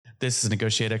This is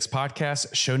NEGOTIATEx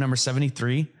podcast, show number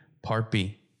 73, part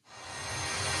B.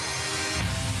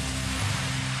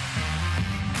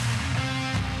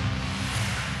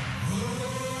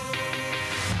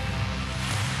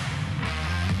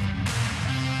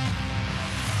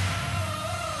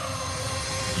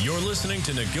 You're listening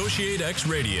to NEGOTIATEx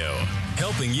Radio,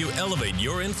 helping you elevate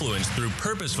your influence through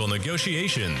purposeful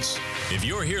negotiations. If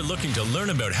you're here looking to learn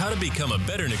about how to become a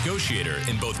better negotiator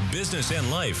in both business and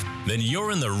life, then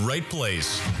you're in the right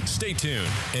place. Stay tuned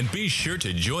and be sure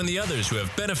to join the others who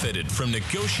have benefited from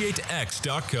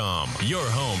NEGOTIATEx.com, your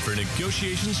home for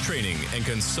negotiations training and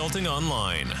consulting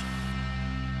online.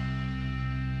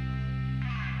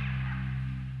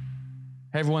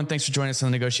 Hey everyone, thanks for joining us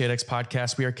on the NEGOTIATEx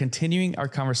podcast. We are continuing our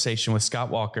conversation with Scott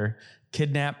Walker,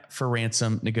 Kidnap for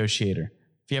Ransom Negotiator.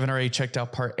 If you haven't already checked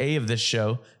out part A of this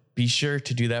show, be sure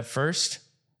to do that first.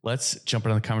 Let's jump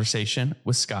into the conversation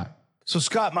with Scott. So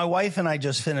Scott, my wife and I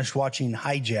just finished watching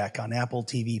Hijack on Apple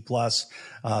TV Plus,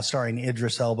 starring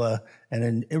Idris Elba,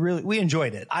 and we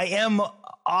enjoyed it. I am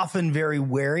often very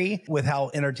wary with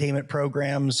how entertainment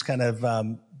programs kind of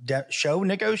show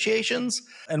negotiations,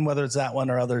 and whether it's that one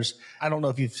or others. I don't know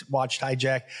if you've watched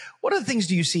Hijack. What other things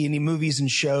do you see in the movies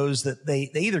and shows that they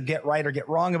either get right or get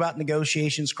wrong about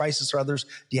negotiations, crisis, or others?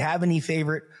 Do you have any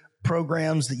favorite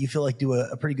programs that you feel like do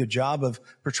a pretty good job of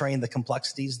portraying the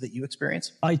complexities that you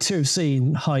experience? I too have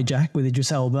seen Hijack with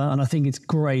Idris Elba, and I think it's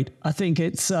great. I think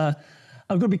it's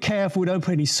I've got to be careful we don't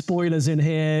put any spoilers in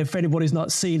here if anybody's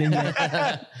not seen it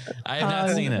yet. I have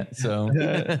not seen it, so.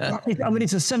 I mean,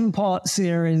 it's a 7-part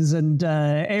series, and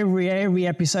every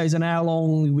episode is an hour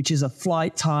long, which is a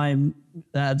flight time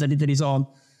that is on.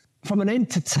 From an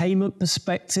entertainment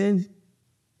perspective,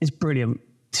 it's brilliant.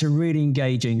 It's really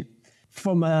engaging.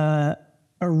 From a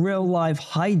real-life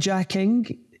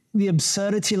hijacking, the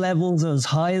absurdity levels are as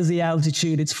high as the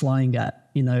altitude it's flying at.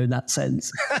 In that sense.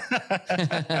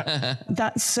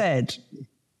 That said,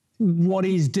 what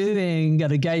he's doing,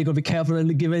 and again, you've got to be careful not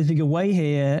to give anything away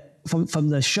here from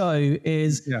the show,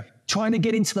 is trying to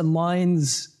get into the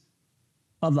minds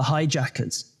of the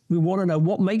hijackers. We want to know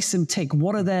what makes them tick.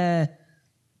 What's the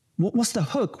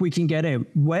hook we can get in?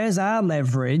 Where's our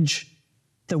leverage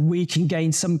that we can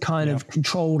gain some kind of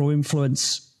control or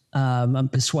influence and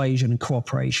persuasion and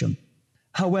cooperation?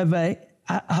 However,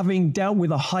 having dealt with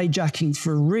a hijacking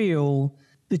for real,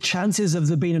 the chances of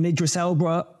there being an Idris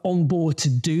Elba on board to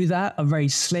do that are very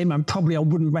slim, and probably I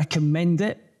wouldn't recommend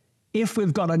it. If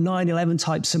we've got a 9/11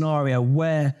 type scenario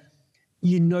where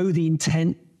the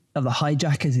intent of the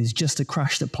hijackers is just to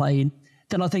crash the plane,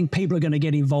 then I think people are going to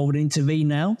get involved and intervene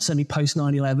now, certainly post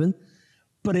 9/11.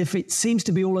 But if it seems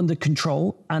to be all under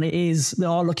control and they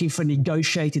are looking for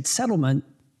negotiated settlement,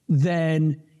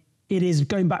 then it is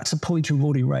going back to the point we've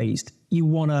already raised. You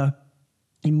want to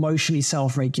emotionally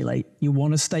self-regulate. You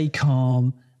want to stay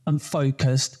calm and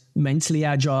focused, mentally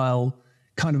agile,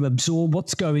 kind of absorb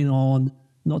what's going on,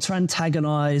 not to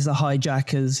antagonize the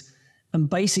hijackers. And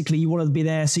basically, you want to be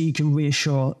there so you can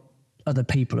reassure other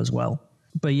people as well.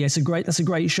 But yeah, that's a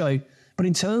great show. But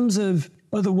in terms of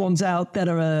other ones out that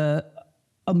are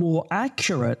more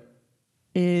accurate,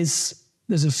 there's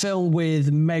a film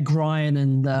with Meg Ryan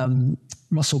and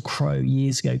Russell Crowe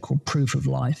years ago called Proof of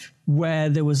Life, where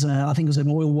there was, I think it was an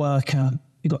oil worker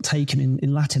who got taken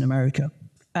in Latin America.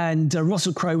 And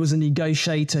Russell Crowe was a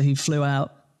negotiator who flew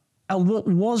out. And what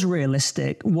was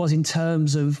realistic was in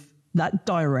terms of that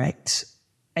direct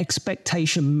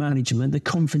expectation management, the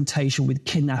confrontation with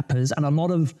kidnappers, and a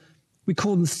lot of, we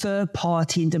call them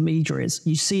third-party intermediaries.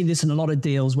 You see this in a lot of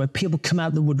deals where people come out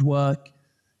of the woodwork,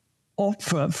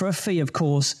 for a fee, of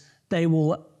course. They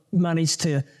will manage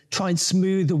to try and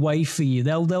smooth the way for you.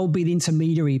 They'll be the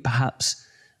intermediary, perhaps.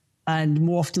 And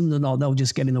more often than not, they'll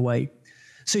just get in the way.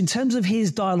 So in terms of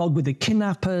his dialogue with the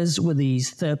kidnappers, with these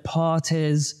third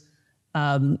parties,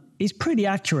 it's pretty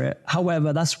accurate.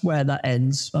 However, that's where that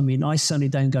ends. I mean, I certainly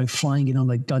don't go flying in on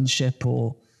a gunship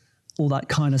or all that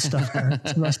kind of stuff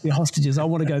to rescue hostages. I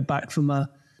want to go back from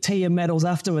tea and medals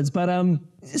afterwards. But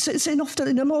so often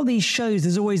in a lot of these shows,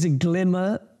 there's always a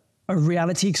glimmer of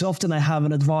reality, because often they have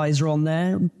an advisor on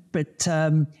there. But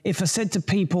if I said to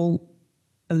people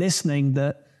listening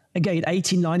that, again,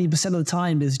 80-90% of the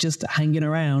time is just hanging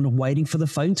around waiting for the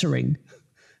phone to ring,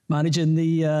 managing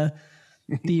the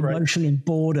emotion and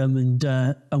boredom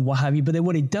and what have you. But then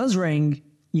when it does ring,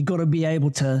 you've got to be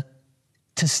able to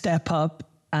step up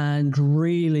and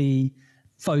really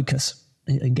focus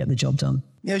and get the job done.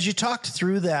 Yeah, as you talked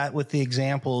through that with the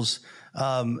examples,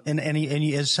 and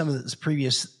as some of the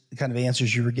previous kind of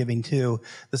answers you were giving too,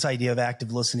 this idea of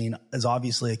active listening is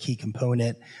obviously a key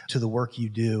component to the work you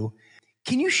do.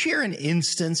 Can you share an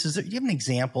instance? Do you have an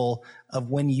example of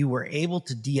when you were able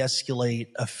to de-escalate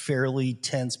a fairly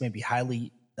tense, maybe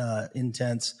highly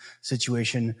intense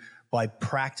situation by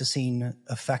practicing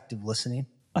effective listening?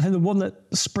 I think the one that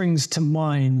springs to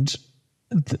mind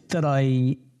that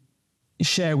I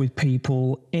share with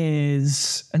people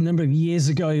is a number of years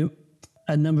ago,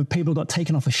 a number of people got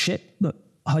taken off a ship,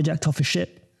 hijacked off a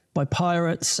ship by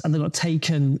pirates, and they got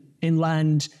taken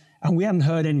inland, and we hadn't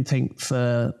heard anything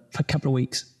for a couple of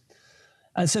weeks.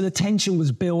 And so the tension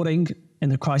was building in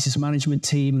the crisis management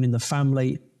team and in the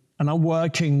family, and I'm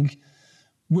working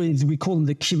with, we call them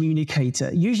the communicator.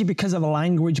 Usually because of a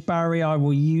language barrier, I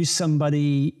will use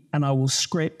somebody and I will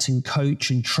script and coach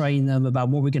and train them about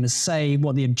what we're going to say,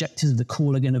 what the objectives of the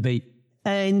call are going to be.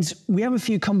 And we have a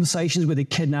few conversations with the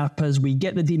kidnappers. We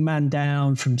get the demand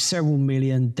down from several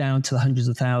million down to the hundreds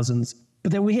of thousands.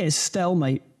 But then we hit a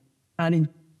stalemate, and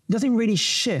nothing really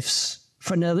shifts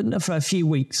for a few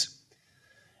weeks.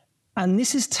 And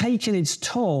this has taken its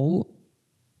toll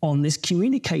on this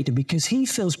communicator because he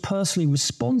feels personally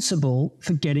responsible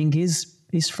for getting his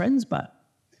friends back.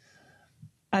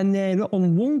 And then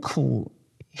on one call,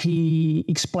 he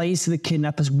explains to the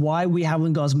kidnappers why we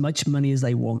haven't got as much money as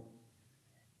they want.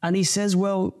 And he says,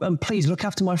 well, please look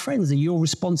after my friends. They're your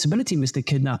responsibility, Mr.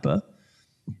 Kidnapper.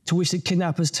 To which the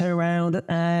kidnappers turn around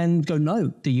and go,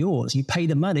 no, they're yours. You pay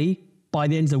the money by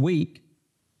the end of the week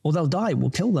or they'll die. We'll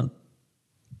kill them.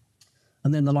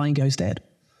 And then the line goes dead.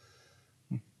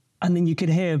 And then you could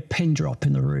hear a pin drop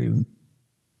in the room.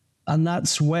 And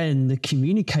that's when the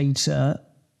communicator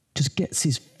just gets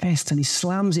his fist and he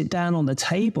slams it down on the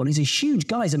table. And he's a huge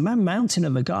guy. He's a mountain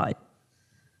of a guy.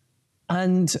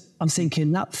 And I'm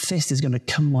thinking that fist is going to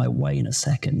come my way in a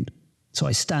second. So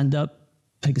I stand up,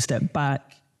 take a step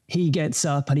back. He gets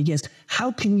up and he goes,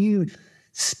 how can you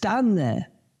stand there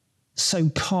so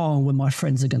calm when my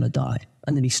friends are going to die?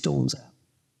 And then he storms out.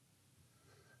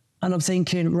 And I'm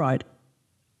thinking, right,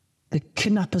 the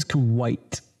kidnappers can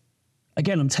wait.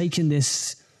 Again, I'm taking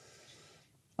this,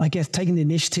 I guess, taking the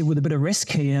initiative with a bit of risk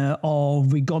here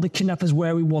of we got the kidnappers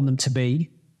where we want them to be.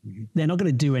 Mm-hmm. They're not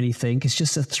going to do anything. It's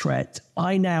just a threat.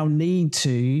 I now need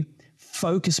to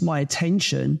focus my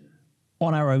attention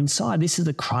on our own side. This is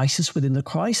the crisis within the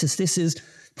crisis. This is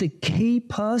the key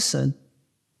person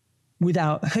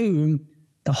without whom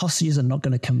the hostages are not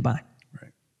going to come back.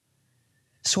 Right.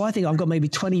 So I think I've got maybe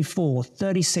 24,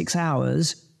 36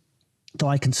 hours that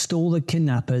I can stall the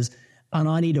kidnappers, and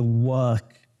I need to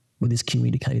work with this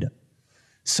communicator.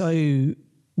 So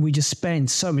we just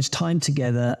spend so much time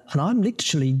together, and I'm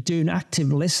literally doing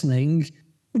active listening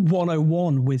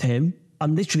 101 with him.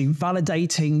 I'm literally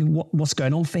validating what's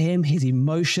going on for him, his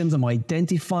emotions. I'm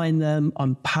identifying them.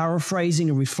 I'm paraphrasing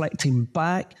and reflecting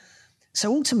back.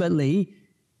 So ultimately,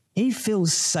 he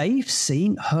feels safe,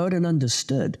 seen, heard, and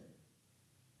understood.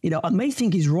 You know, I may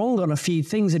think he's wrong on a few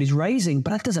things that he's raising,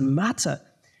 but that doesn't matter.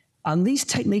 And these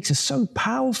techniques are so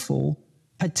powerful,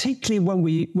 particularly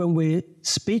when we're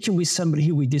speaking with somebody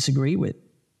who we disagree with.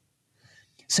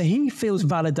 So he feels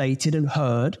validated and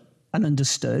heard and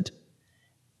understood.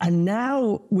 And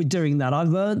now we're doing that.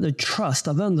 I've earned the trust.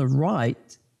 I've earned the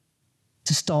right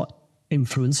to start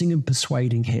influencing and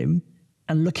persuading him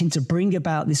and looking to bring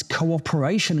about this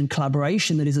cooperation and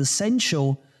collaboration that is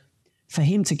essential for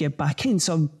him to get back in.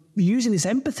 So I'm using this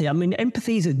empathy. I mean,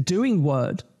 empathy is a doing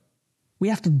word. We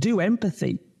have to do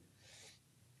empathy.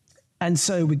 And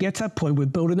so we get to that point, we're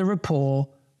building a rapport,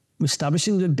 we're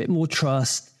establishing a bit more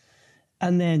trust.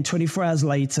 And then 24 hours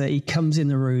later, he comes in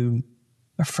the room,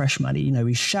 a fresh man. You know,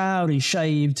 he's showered, he's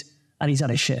shaved, and he's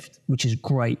had a shift, which is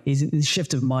great. He's a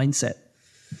shift of mindset.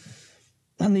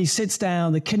 And he sits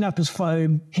down, the kidnapper's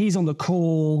phone, he's on the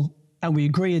call, and we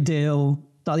agree a deal.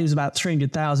 I think it was about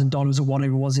 $300,000 or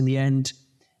whatever it was in the end.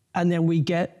 And then we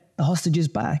get the hostages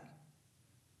back.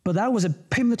 But that was a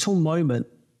pivotal moment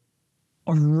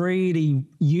of really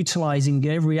utilizing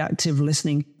every active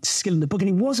listening skill in the book.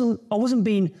 And I wasn't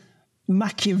being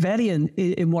Machiavellian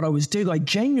in what I was doing. I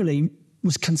genuinely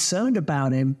was concerned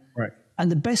about him. Right.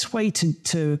 And the best way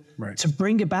to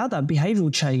bring about that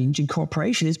behavioral change in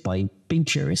cooperation is by being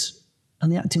curious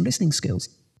and the active listening skills.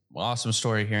 Awesome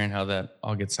story hearing how that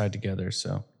all gets tied together.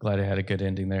 So glad I had a good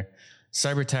ending there.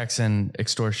 Cyber attacks and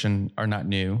extortion are not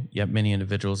new, yet many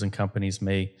individuals and companies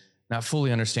may not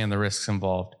fully understand the risks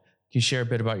involved. Can you share a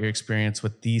bit about your experience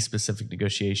with these specific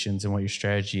negotiations and what your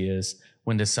strategy is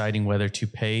when deciding whether to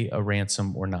pay a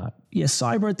ransom or not? Yeah,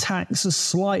 cyber attacks are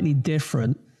slightly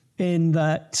different in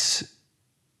that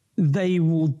they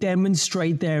will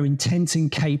demonstrate their intent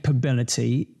and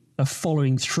capability of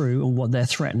following through on what they're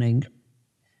threatening.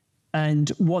 And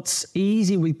what's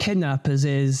easy with kidnappers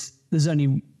is there's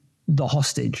only the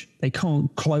hostage. They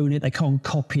can't clone it. They can't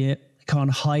copy it. They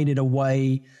can't hide it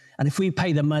away. And if we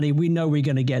pay the money, we know we're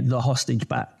going to get the hostage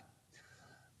back.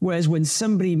 Whereas when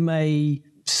somebody may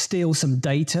steal some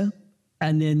data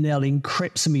and then they'll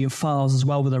encrypt some of your files as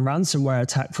well with a ransomware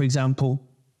attack, for example,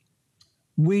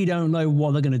 we don't know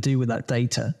what they're going to do with that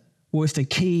data, or if the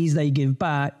keys they give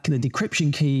back, the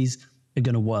decryption keys, are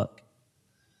going to work.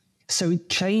 So it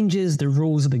changes the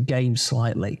rules of the game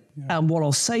slightly. Yeah. And what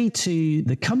I'll say to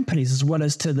the companies, as well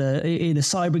as to in a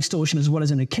cyber extortion, as well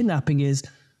as in a kidnapping, is,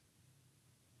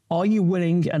 are you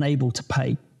willing and able to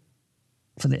pay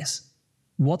for this?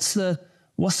 What's the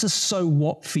so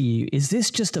what for you? Is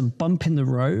this just a bump in the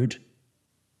road,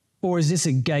 or is this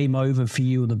a game over for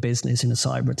you or the business in a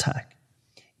cyber attack?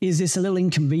 Is this a little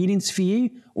inconvenience for you,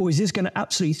 or is this going to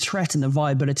absolutely threaten the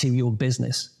viability of your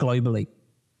business globally?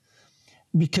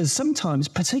 Because sometimes,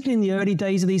 particularly in the early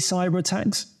days of these cyber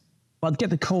attacks, I'd get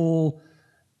the call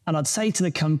and I'd say to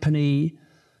the company,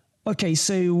 okay,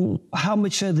 so how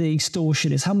much are the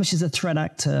extortionists, how much is the threat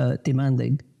actor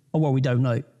demanding? Oh, well, we don't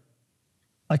know.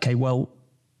 Okay, well,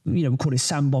 we call it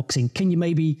sandboxing. Can you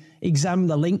maybe examine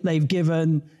the link they've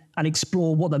given and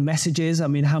explore what the message is? I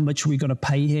mean, how much are we going to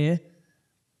pay here?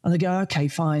 And they go, okay,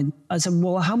 fine. I said,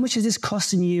 well, how much is this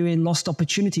costing you in lost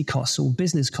opportunity costs or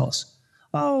business costs?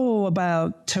 Oh,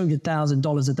 about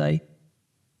 $200,000 a day.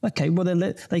 Okay, well,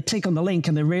 then they click on the link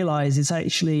and they realize it's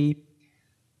actually,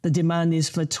 the demand is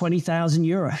for 20,000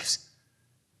 euros.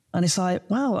 And it's like,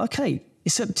 wow, okay,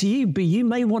 it's up to you, but you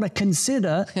may want to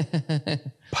consider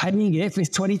paying it if it's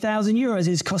 20,000 euros,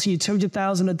 it's costing you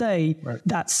 200,000 a day. Right.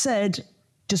 That said,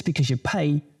 just because you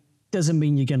pay doesn't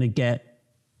mean you're going to get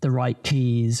the right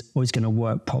keys or it's going to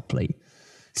work properly.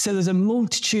 So there's a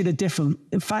multitude of different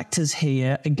factors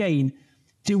here. Again,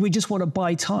 do we just want to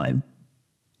buy time?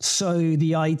 So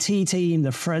the IT team,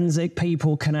 the forensic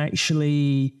people can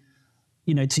actually,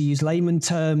 to use layman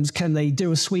terms, can they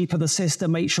do a sweep of the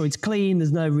system, make sure it's clean,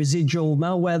 there's no residual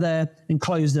malware there, and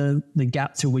close the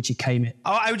gap through which it came in?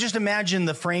 I would just imagine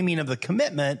the framing of the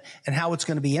commitment and how it's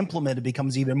going to be implemented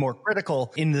becomes even more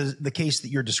critical in the case that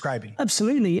you're describing.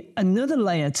 Absolutely. Another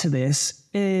layer to this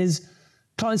is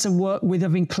clients I've worked with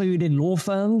have included law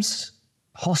firms,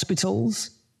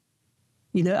 hospitals,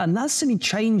 and that certainly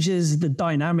changes the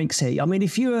dynamics here. I mean,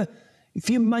 if you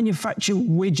manufacture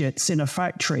widgets in a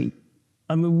factory,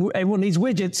 I mean, everyone needs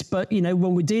widgets, but,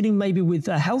 when we're dealing maybe with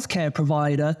a healthcare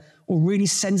provider or really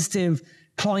sensitive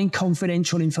client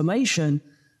confidential information,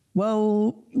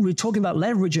 well, we were talking about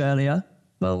leverage earlier.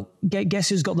 Well, guess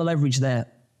who's got the leverage there?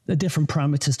 The different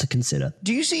parameters to consider.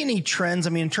 Do you see any trends?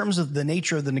 I mean, in terms of the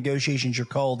nature of the negotiations you're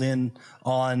called in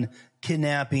on,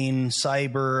 kidnapping,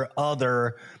 cyber,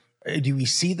 other, do we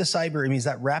see the cyber? I mean, is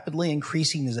that rapidly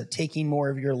increasing? Is it taking more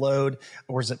of your load,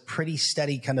 or is it pretty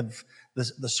steady kind of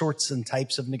the sorts and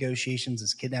types of negotiations?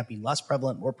 Is kidnapping less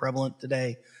prevalent, more prevalent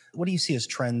today? What do you see as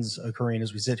trends occurring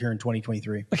as we sit here in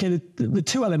 2023? Okay, the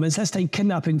two elements, let's take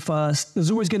kidnapping first. There's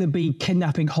always going to be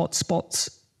kidnapping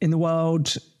hotspots in the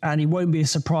world, and it won't be a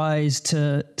surprise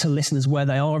to listeners where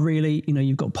they are really.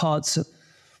 You've got parts of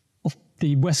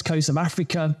the west coast of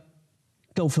Africa,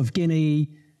 Gulf of Guinea,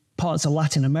 parts of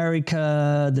Latin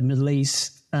America, the Middle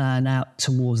East, and out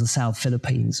towards the South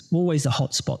Philippines. Always the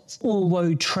hotspots.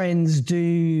 Although trends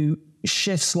do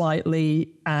shift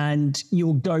slightly, and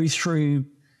you'll go through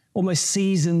almost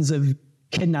seasons of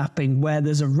kidnapping where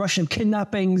there's a rush of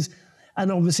kidnappings, and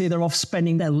obviously they're off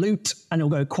spending their loot, and it'll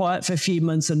go quiet for a few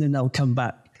months and then they'll come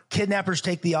back. Kidnappers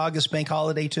take the August bank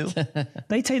holiday too?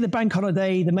 They take the bank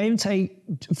holiday. They may even take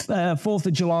 4th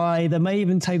of July. They may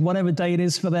even take whatever day it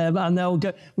is for them, and they'll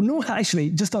go. Well, no, actually,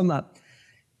 just on that,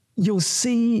 you'll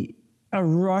see a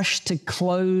rush to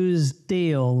close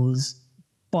deals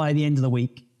by the end of the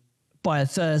week, by a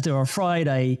Thursday or a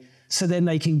Friday, so then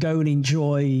they can go and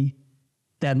enjoy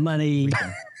their money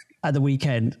at the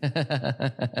weekend.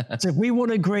 So if we want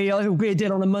to agree a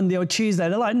deal on a Monday or Tuesday,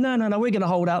 they're like, no, we're going to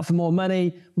hold out for more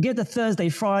money. We'll get to Thursday,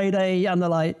 Friday, and they're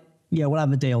like, yeah, we'll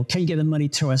have a deal. Can you get the money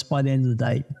to us by the end of the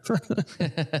day?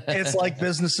 It's like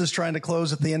businesses trying to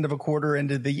close at the end of a quarter,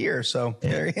 end of the year. So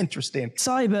very interesting.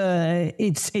 Cyber,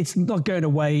 it's not going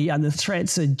away, and the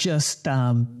threats are just,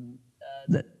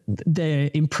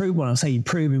 they're improving. Well, I say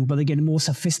improving, but they're getting more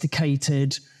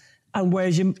sophisticated. And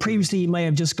whereas previously you may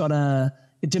have just got a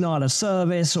denial of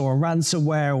service or a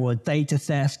ransomware or a data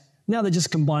theft, now they're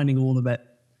just combining all of it.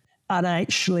 And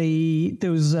actually,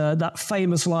 there was that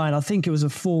famous line, I think it was a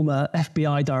former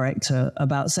FBI director,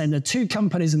 about saying there are two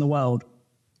companies in the world,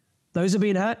 those who are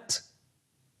being hacked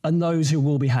and those who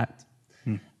will be hacked.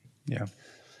 Yeah.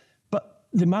 But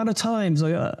the amount of times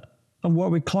I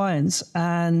work with clients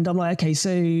and I'm like, okay,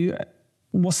 so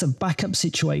what's the backup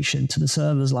situation to the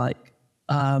servers like?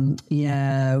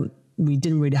 We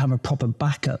didn't really have a proper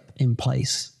backup in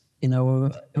place. It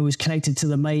was connected to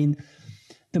the main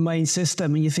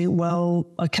system, and you think, well,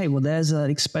 okay, well, there's an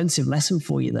expensive lesson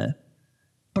for you there.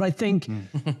 But I think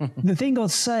the thing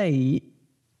I'd say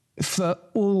for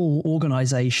all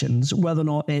organizations, whether or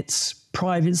not it's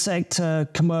private sector,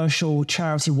 commercial,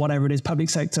 charity, whatever it is, public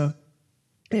sector,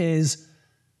 is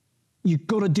you've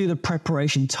got to do the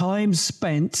preparation. Time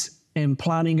spent in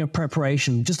planning and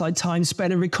preparation, just like time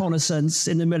spent in reconnaissance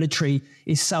in the military,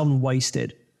 is seldom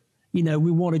wasted. We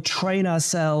want to train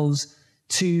ourselves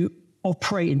to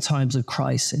operate in times of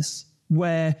crisis,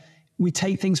 where we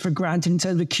take things for granted in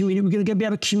terms of community. We're going to be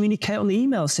able to communicate on the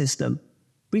email system.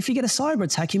 But if you get a cyber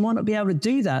attack, you might not be able to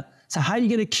do that. So how are you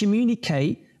going to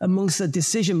communicate amongst the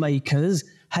decision makers?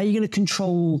 How are you going to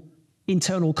control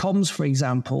internal comms, for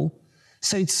example?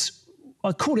 So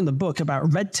I call in the book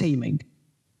about red teaming.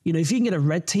 If you can get a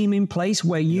red team in place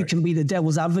where you can be the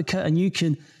devil's advocate and you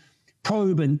can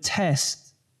probe and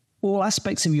test all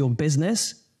aspects of your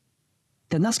business,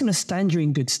 then that's going to stand you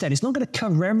in good stead. It's not going to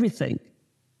cover everything,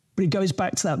 but it goes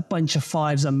back to that bunch of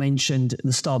fives I mentioned at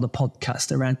the start of the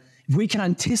podcast around if we can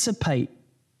anticipate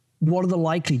what are the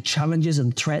likely challenges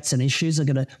and threats and issues that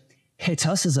are going to hit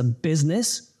us as a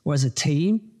business or as a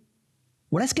team,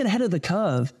 well, let's get ahead of the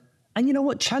curve. And you know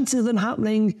what? Chances of them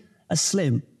happening are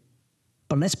slim.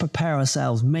 But let's prepare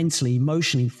ourselves mentally,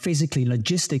 emotionally, physically,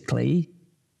 logistically,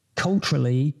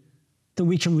 culturally, that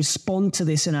we can respond to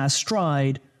this in our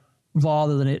stride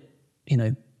rather than it,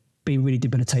 being really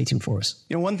debilitating for us.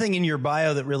 One thing in your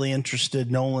bio that really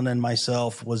interested Nolan and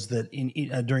myself was that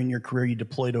during your career, you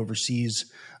deployed overseas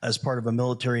as part of a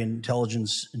military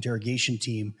intelligence interrogation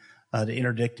team to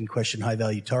interdict and question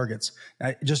high-value targets.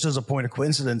 Just as a point of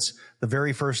coincidence, the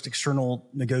very first external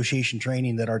negotiation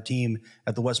training that our team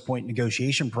at the West Point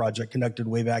Negotiation Project conducted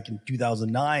way back in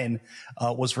 2009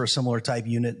 was for a similar type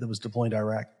unit that was deployed to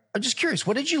Iraq. I'm just curious,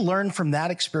 what did you learn from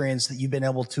that experience that you've been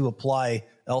able to apply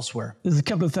elsewhere? There's a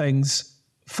couple of things.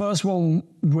 First one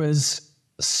was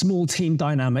small team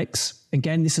dynamics.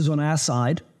 Again, this is on our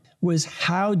side, was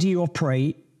how do you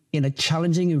operate in a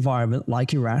challenging environment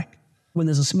like Iraq when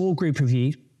there's a small group of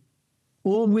you,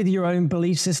 all with your own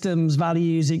belief systems,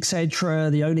 values, etc.,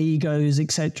 the own egos,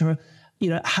 etc.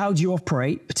 How do you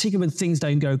operate, particularly when things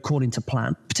don't go according to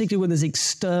plan, particularly when there's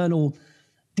external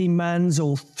demands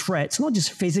or threats, not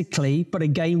just physically, but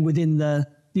again within the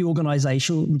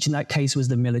organization, which in that case was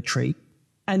the military.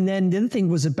 And then the other thing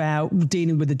was about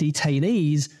dealing with the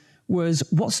detainees was,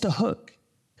 what's the hook?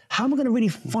 How am I going to really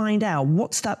find out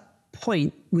what's that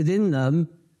point within them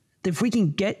that if we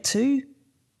can get to,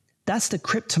 that's the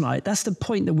kryptonite. That's the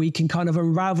point that we can kind of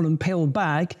unravel and peel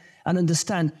back and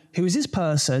understand who is this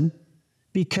person,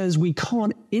 because we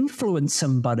can't influence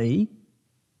somebody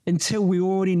until we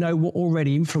already know what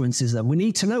already influences them. We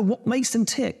need to know what makes them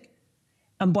tick.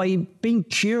 And by being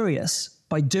curious,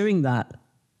 by doing that,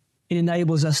 it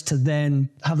enables us to then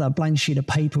have that blank sheet of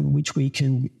paper which we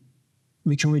can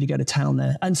really go to town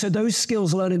there. And so those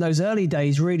skills learned in those early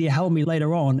days really helped me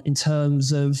later on in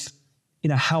terms of,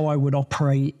 how I would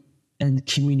operate and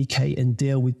communicate and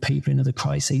deal with people in other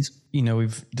crises.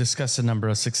 We've discussed a number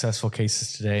of successful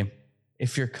cases today.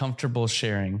 If you're comfortable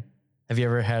sharing, have you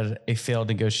ever had a failed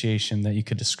negotiation that you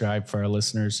could describe for our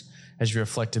listeners as you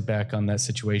reflected back on that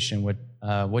situation?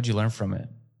 What'd you learn from it?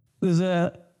 There's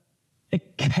a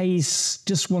case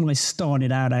just when I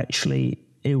started out, actually.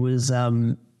 It was,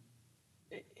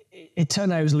 it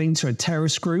turned out it was linked to a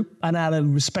terrorist group. And out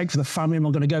of respect for the family, I'm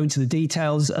not going to go into the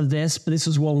details of this, but this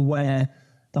was one where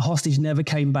the hostage never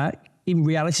came back. In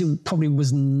reality, it probably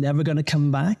was never going to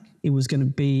come back. It was going to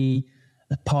be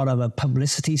a part of a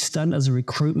publicity stunt as a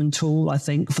recruitment tool, I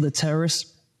think, for the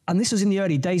terrorists. And this was in the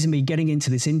early days of me getting into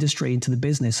this industry, into the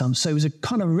business. So it was a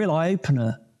kind of real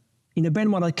eye-opener.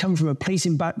 Ben, when I come from a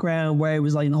policing background where it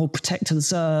was like the whole protect and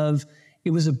serve,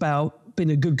 it was about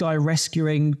being a good guy,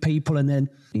 rescuing people and then,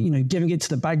 giving it to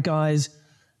the bad guys.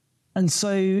 And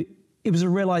so it was a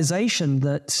realization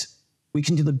that we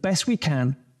can do the best we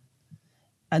can.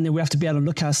 And then we have to be able to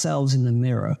look ourselves in the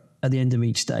mirror at the end of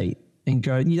each day and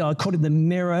go, I call it the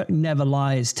mirror never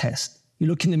lies test. You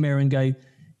look in the mirror and go,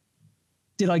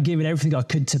 did I give it everything I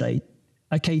could today?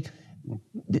 Okay.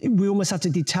 We almost have to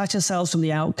detach ourselves from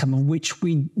the outcome of which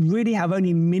we really have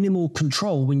only minimal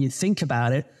control when you think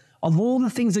about it, of all the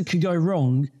things that could go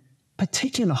wrong,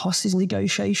 particularly in a hostage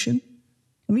negotiation.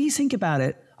 When you think about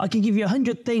it, I can give you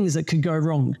 100 things that could go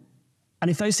wrong. And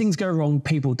if those things go wrong,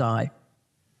 people die.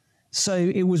 So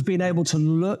it was being able to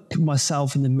look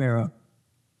myself in the mirror.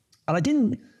 And I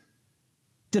didn't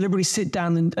deliberately sit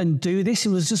down and do this. It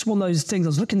was just one of those things. I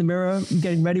was looking in the mirror,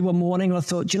 getting ready one morning, and I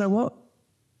thought, do you know what?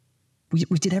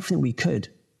 We did everything we could.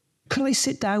 Could I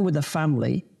sit down with the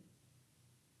family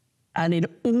and in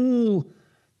all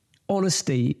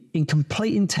honesty, in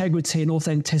complete integrity and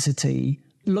authenticity,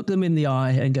 look them in the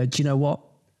eye and go, do you know what?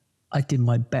 I did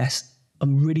my best.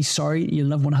 I'm really sorry your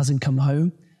loved one hasn't come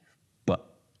home, but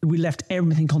we left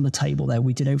everything on the table there.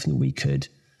 We did everything we could.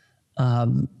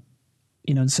 And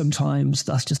sometimes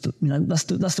that's just,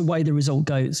 that's the way the result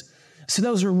goes. So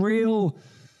that was a real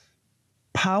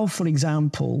powerful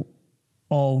example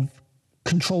of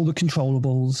control the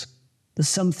controllables. There's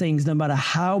some things, no matter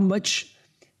how much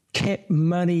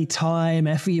money, time,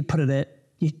 effort you put in it,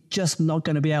 you're just not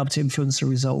going to be able to influence the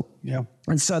result. Yeah.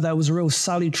 And so that was a real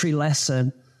salutary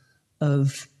lesson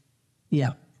of,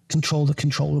 control the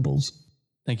controllables.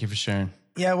 Thank you for sharing.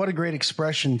 Yeah, what a great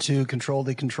expression to control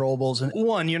the controllables. And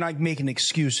one, you're not making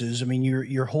excuses. I mean,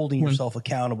 you're holding yourself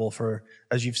accountable for,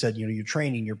 as you've said, your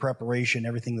training, your preparation,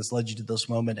 everything that's led you to this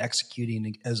moment,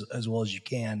 executing as well as you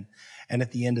can. And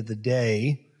at the end of the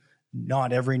day,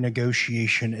 not every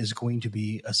negotiation is going to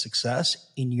be a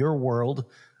success. In your world,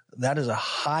 that is a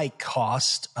high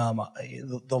cost.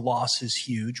 The loss is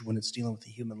huge when it's dealing with a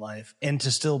human life. And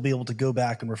to still be able to go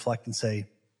back and reflect and say,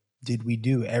 did we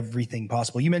do everything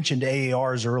possible? You mentioned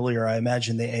AARs earlier. I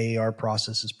imagine the AAR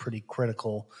process is pretty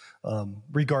critical,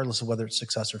 regardless of whether it's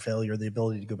success or failure, the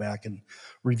ability to go back and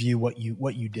review what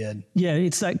you did. Yeah,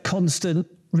 it's that constant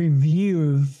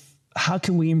review of how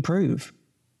can we improve?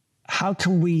 How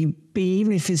can we be,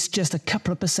 even if it's just a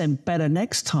couple of % better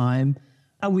next time?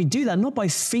 And we do that not by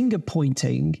finger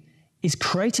pointing, it's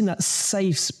creating that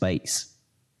safe space.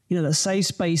 That safe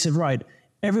space of, right,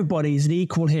 everybody is an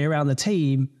equal here around the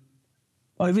team.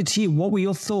 Over to you. What were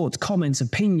your thoughts, comments,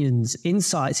 opinions,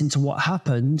 insights into what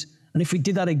happened? And if we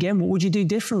did that again, what would you do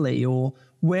differently? Or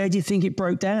where do you think it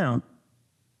broke down?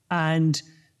 And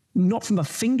not from a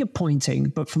finger pointing,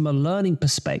 but from a learning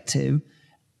perspective.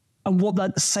 And what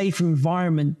that safe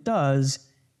environment does,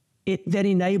 it then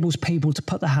enables people to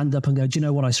put their hand up and go, do you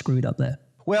know what, I screwed up there.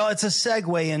 Well, it's a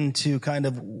segue into kind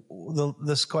of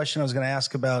this question I was going to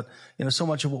ask about. So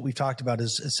much of what we've talked about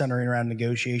is centering around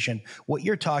negotiation. What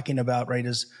you're talking about, right,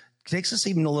 takes us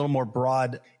even a little more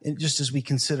broad, just as we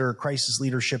consider crisis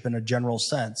leadership in a general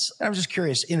sense. And I'm just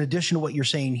curious, in addition to what you're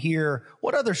saying here,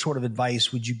 what other sort of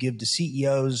advice would you give to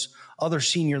CEOs, other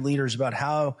senior leaders about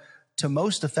how to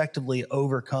most effectively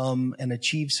overcome and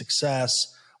achieve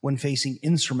success when facing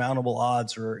insurmountable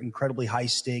odds or incredibly high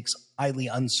stakes, highly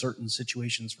uncertain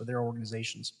situations for their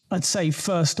organizations? I'd say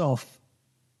first off,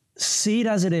 see it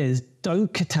as it is.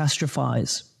 Don't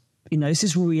catastrophize. This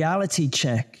is reality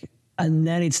check. And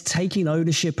then it's taking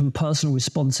ownership and personal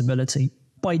responsibility.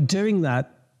 By doing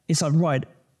that, it's like, right,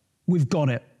 we've got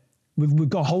it. We've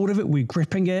got hold of it. We're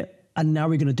gripping it. And now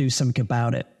we're going to do something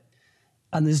about it.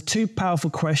 And there's two powerful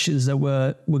questions that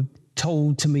were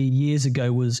told to me years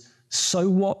ago was, so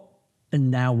what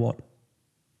and now what?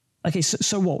 Okay,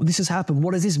 so what? This has happened.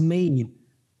 What does this mean?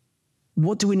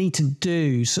 What do we need to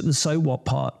do? So the so what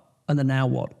part and the now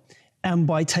what? And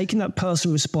by taking that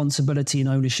personal responsibility and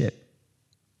ownership,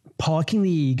 parking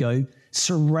the ego,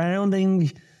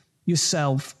 surrounding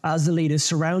yourself as the leader,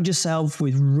 surround yourself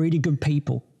with really good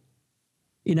people.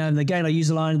 And again, I use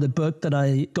a line in the book that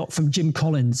I got from Jim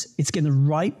Collins. It's getting the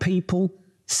right people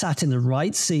sat in the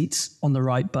right seats on the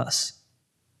right bus,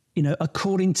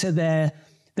 according to their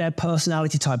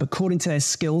personality type, according to their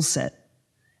skill set.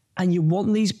 And you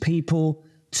want these people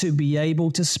to be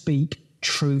able to speak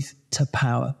truth to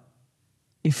power.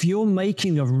 If you're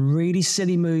making a really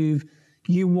silly move,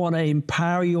 you want to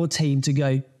empower your team to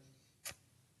go,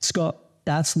 Scott,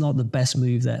 that's not the best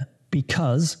move there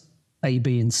because A,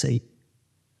 B, and C.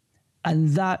 And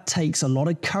that takes a lot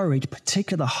of courage,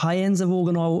 particularly the high ends of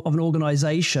an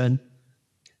organization,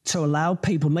 to allow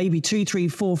people maybe 2, 3,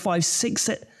 4, 5, 6,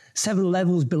 7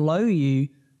 levels below you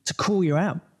to call you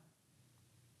out.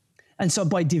 And so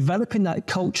by developing that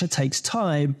culture takes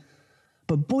time,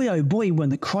 but boy, oh boy, when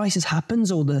the crisis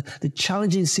happens or the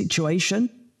challenging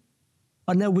situation,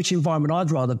 I know which environment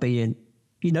I'd rather be in.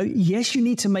 Yes, you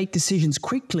need to make decisions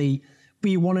quickly,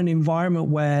 but you want an environment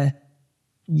where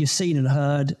you're seen and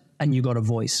heard and you got a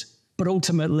voice. But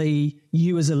ultimately,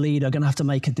 you as a leader are going to have to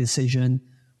make a decision,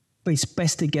 but it's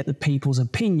best to get the people's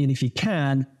opinion if you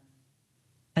can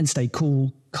and stay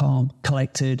cool, calm,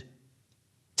 collected.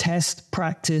 Test,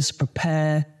 practice,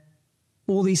 prepare.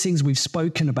 All these things we've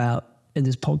spoken about in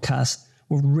this podcast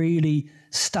will really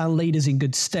stand leaders in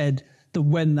good stead that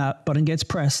when that button gets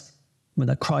pressed, when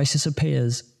that crisis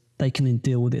appears, they can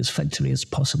deal with it as effectively as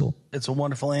possible. It's a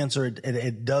wonderful answer.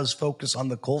 It does focus on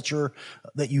the culture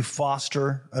that you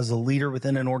foster as a leader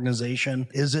within an organization.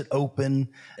 Is it open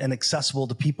and accessible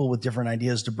to people with different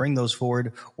ideas to bring those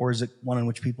forward, or is it one in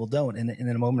which people don't? And in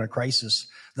a moment of crisis,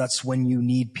 that's when you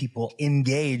need people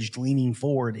engaged, leaning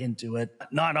forward into it,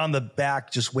 not on the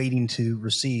back, just waiting to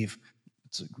receive.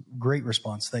 It's a great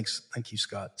response. Thanks. Thank you,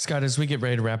 Scott. Scott, as we get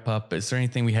ready to wrap up, is there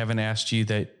anything we haven't asked you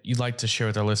that you'd like to share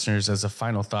with our listeners as a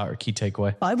final thought or key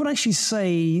takeaway? I would actually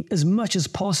say, as much as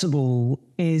possible,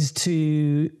 is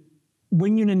to,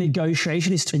 when you're in a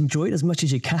negotiation, is to enjoy it as much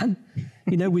as you can.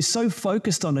 You know, we're so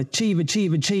focused on achieve,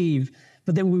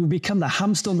 but then we become the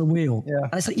hamster on the wheel. Yeah.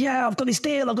 And it's like, yeah, I've got this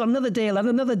deal, I've got another deal, and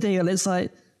another deal. It's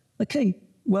like, okay,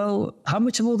 well, how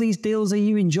much of all these deals are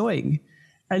you enjoying?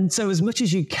 And so as much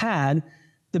as you can,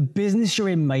 the business you're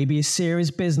in may be a serious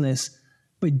business,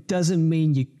 but it doesn't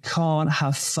mean you can't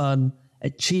have fun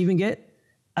achieving it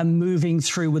and moving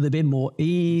through with a bit more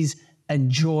ease and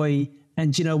joy.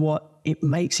 And you know what? It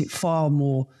makes it far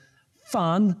more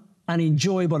fun and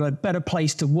enjoyable, a better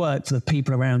place to work for the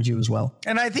people around you as well.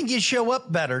 And I think you show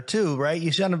up better too, right?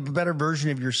 You sound a better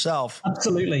version of yourself.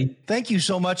 Absolutely. Thank you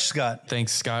so much, Scott.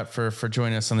 Thanks, Scott, for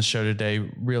joining us on the show today.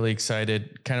 Really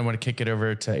excited. Kind of want to kick it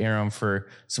over to Aaron for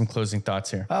some closing thoughts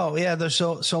here. Oh, yeah, there's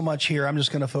so much here. I'm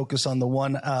just going to focus on the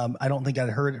one. I don't think I'd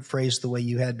heard it phrased the way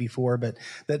you had before, but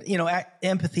that, you know,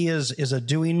 empathy is a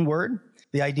doing word.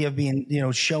 The idea of being, you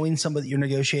know, showing somebody that you're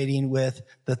negotiating with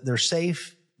that they're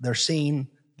safe, they're seen,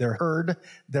 they're heard,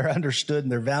 they're understood,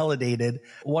 and they're validated.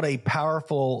 What a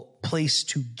powerful place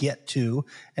to get to.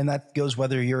 And that goes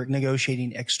whether you're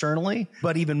negotiating externally,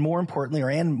 but even more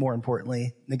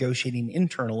importantly, negotiating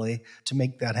internally to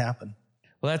make that happen.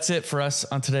 Well, that's it for us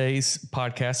on today's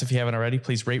podcast. If you haven't already,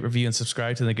 please rate, review, and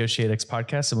subscribe to the NEGOTIATEx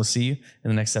podcast, and we'll see you in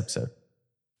the next episode.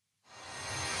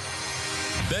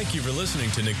 Thank you for listening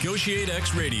to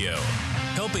NEGOTIATEx Radio,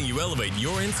 helping you elevate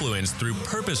your influence through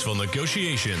purposeful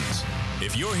negotiations.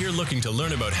 If you're here looking to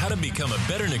learn about how to become a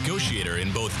better negotiator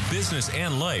in both business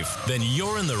and life, then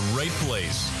you're in the right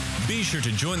place. Be sure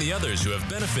to join the others who have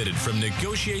benefited from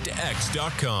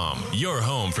NEGOTIATEx.com, your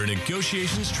home for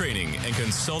negotiations training and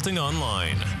consulting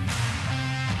online.